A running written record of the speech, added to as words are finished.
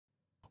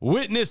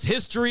Witness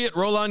history at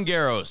Roland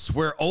Garros,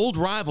 where old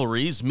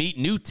rivalries meet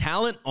new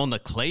talent on the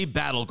clay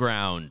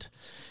battleground.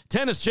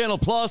 Tennis Channel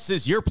Plus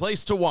is your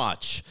place to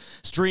watch.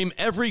 Stream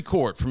every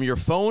court from your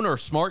phone or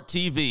smart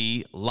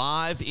TV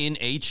live in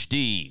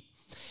HD.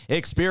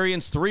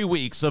 Experience 3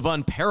 weeks of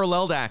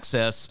unparalleled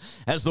access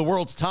as the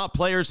world's top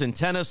players in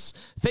tennis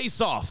face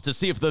off to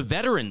see if the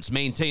veterans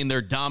maintain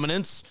their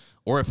dominance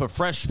or if a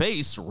fresh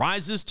face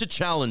rises to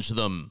challenge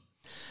them.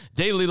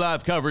 Daily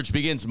live coverage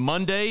begins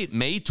Monday,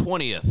 May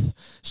 20th.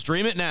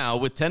 Stream it now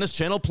with Tennis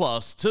Channel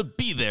Plus to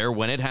be there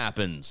when it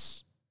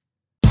happens.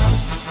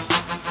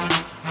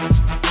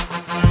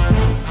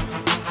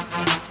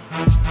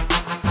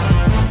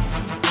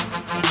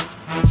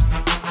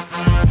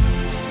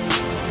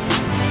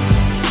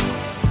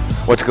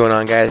 What's going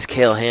on, guys?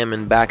 Cale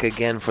Hammond back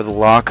again for the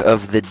lock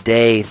of the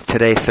day.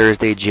 Today,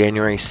 Thursday,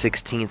 January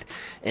 16th.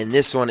 And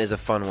this one is a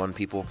fun one,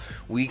 people.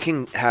 We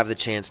can have the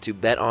chance to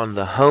bet on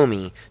the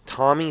homie,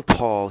 Tommy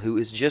Paul, who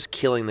is just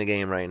killing the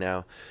game right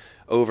now,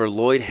 over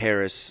Lloyd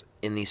Harris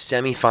in the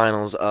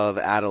semifinals of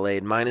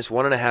Adelaide. Minus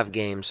 1.5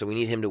 games, so we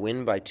need him to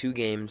win by 2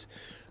 games.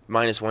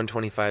 Minus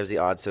 125 is the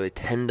odds, so a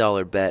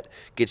 $10 bet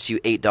gets you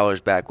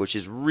 $8 back, which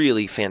is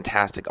really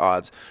fantastic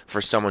odds for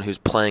someone who's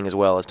playing as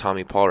well as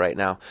Tommy Paul right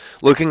now.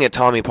 Looking at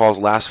Tommy Paul's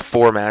last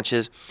 4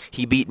 matches,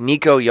 he beat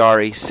Nico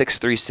Yari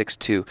 6-3,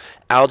 6-2.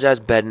 Aljaz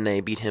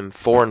Bedene beat him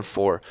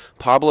 4-4.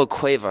 Pablo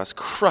Cuevas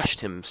crushed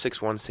him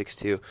 6-1,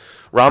 6-2.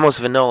 Ramos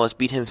Vinolas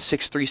beat him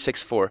 6-3,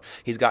 6-4.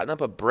 He's gotten up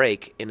a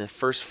break in the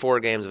first 4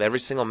 games of every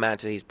single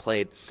match that he's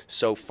played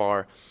so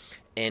far.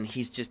 And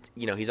he's just,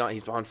 he's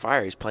on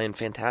fire. He's playing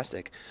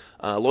fantastic.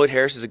 Lloyd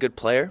Harris is a good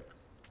player,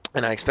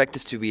 and I expect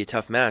this to be a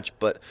tough match.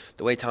 But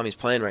the way Tommy's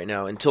playing right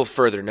now, until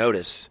further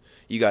notice,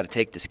 you got to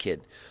take this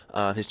kid.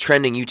 His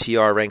trending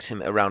UTR ranks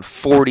him around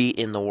 40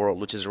 in the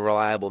world, which is a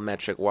reliable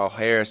metric, while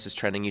Harris's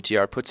trending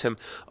UTR puts him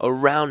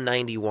around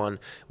 91.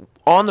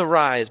 On the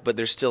rise, but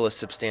there's still a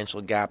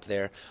substantial gap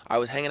there. I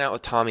was hanging out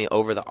with Tommy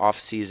over the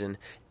offseason,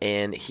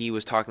 and he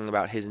was talking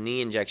about his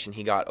knee injection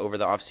he got over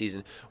the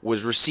offseason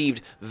was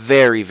received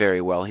very, very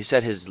well. He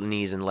said his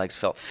knees and legs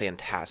felt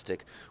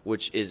fantastic,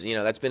 which is,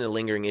 that's been a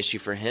lingering issue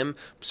for him.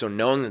 So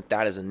knowing that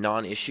that is a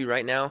non-issue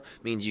right now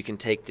means you can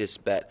take this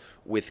bet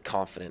with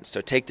confidence. So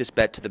take this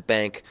bet to the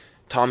bank.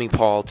 Tommy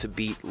Paul to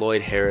beat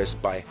Lloyd Harris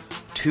by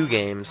 2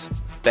 games.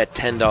 Bet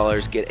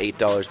 $10, get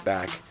 $8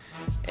 back.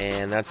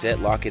 And that's it.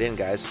 Lock it in,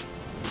 guys.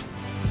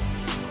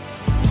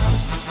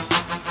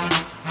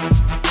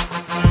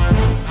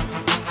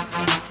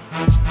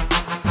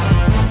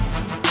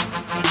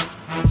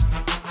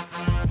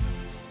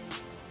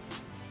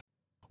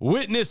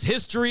 Witness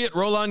history at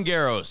Roland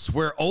Garros,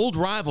 where old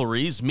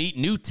rivalries meet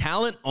new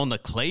talent on the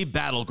clay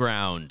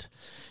battleground.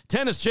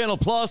 Tennis Channel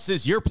Plus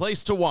is your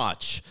place to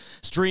watch.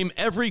 Stream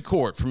every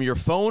court from your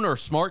phone or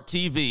smart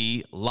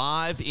TV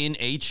live in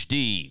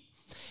HD.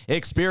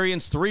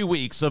 Experience 3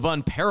 weeks of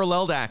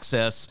unparalleled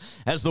access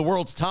as the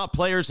world's top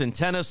players in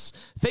tennis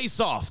face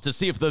off to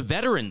see if the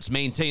veterans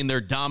maintain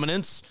their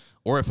dominance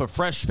or if a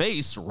fresh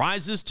face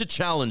rises to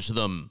challenge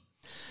them.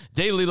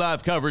 Daily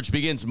live coverage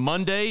begins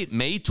Monday,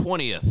 May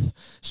 20th.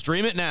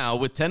 Stream it now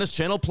with Tennis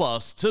Channel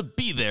Plus to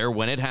be there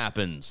when it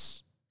happens.